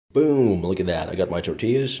Boom, look at that. I got my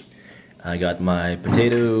tortillas. I got my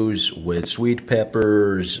potatoes with sweet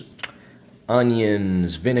peppers,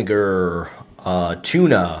 onions, vinegar,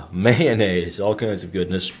 tuna, mayonnaise, all kinds of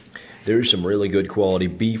goodness. There's some really good quality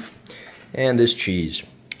beef and this cheese.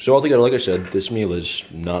 So altogether, like I said, this meal is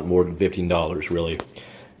not more than $15 really.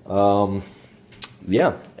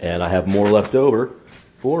 Yeah, and I have more left over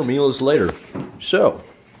for meals later. So,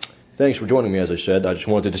 thanks for joining me. As I said, I just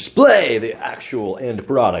wanted to display the actual end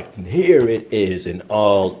product. And here it is in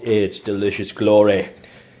all its delicious glory.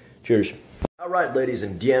 Cheers. Alright, ladies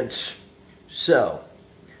and gents. So,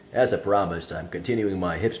 as I promised, I'm continuing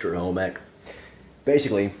my hipster home ec.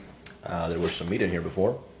 Basically, there was some meat in here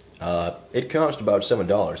before. It cost about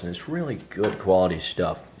 $7, and it's really good quality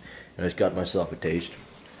stuff. And I just got myself a taste.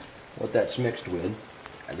 What that's mixed with,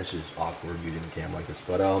 and this is awkward using the camera like this,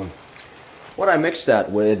 but what I mixed that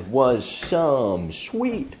with was some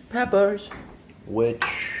sweet peppers,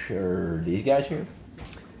 which are these guys here,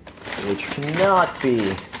 which cannot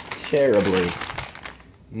be terribly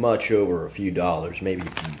much over a few dollars, maybe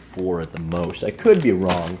 $4 at the most. I could be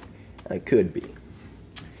wrong, I could be.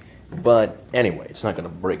 But anyway, it's not going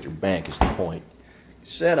to break your bank is the point.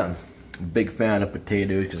 Said I'm a big fan of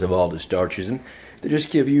potatoes because of all the starches, and they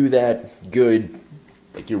just give you that good,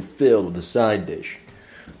 like you're filled with a side dish.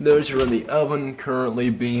 Those are in the oven,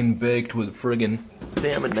 currently being baked with friggin',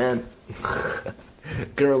 damn it man,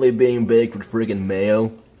 currently being baked with friggin'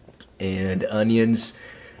 mayo and onions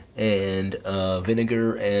and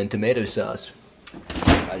vinegar and tomato sauce.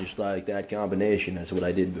 I just like that combination. That's what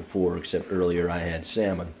I did before, except earlier I had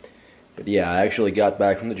salmon. But yeah, I actually got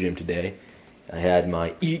back from the gym today. I had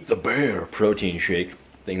my Eat the Bear protein shake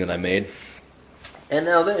thing that I made. And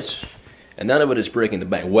now this. And none of it is breaking the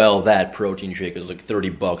bank. Well, that protein shake is like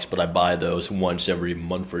 $30, but I buy those once every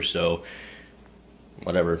month or so.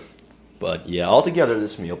 Whatever. But yeah, altogether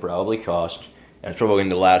this meal probably cost, and it's probably going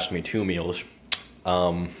to last me 2 meals,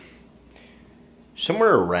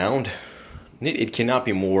 somewhere around, it cannot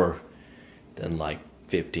be more than like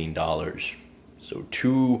 $15. So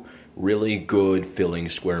 2 really good filling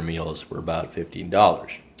square meals for about $15.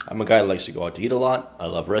 I'm a guy that likes to go out to eat a lot. I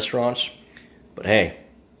love restaurants. But hey,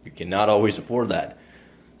 you cannot always afford that.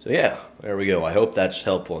 So yeah, there we go. I hope that's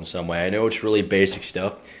helpful in some way. I know it's really basic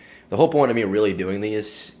stuff. The whole point of me really doing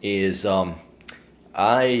this is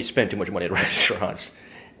I spend too much money at restaurants.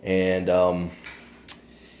 And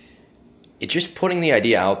it's just putting the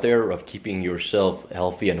idea out there of keeping yourself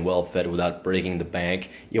healthy and well-fed without breaking the bank,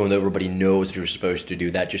 even though everybody knows that you're supposed to do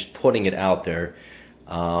that. Just putting it out there,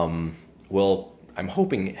 well, I'm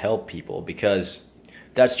hoping help people, because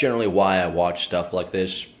that's generally why I watch stuff like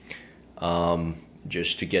this,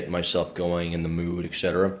 just to get myself going in the mood,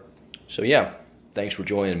 etc. So yeah, thanks for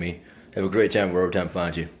joining me. Have a great time wherever time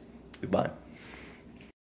finds you. Goodbye.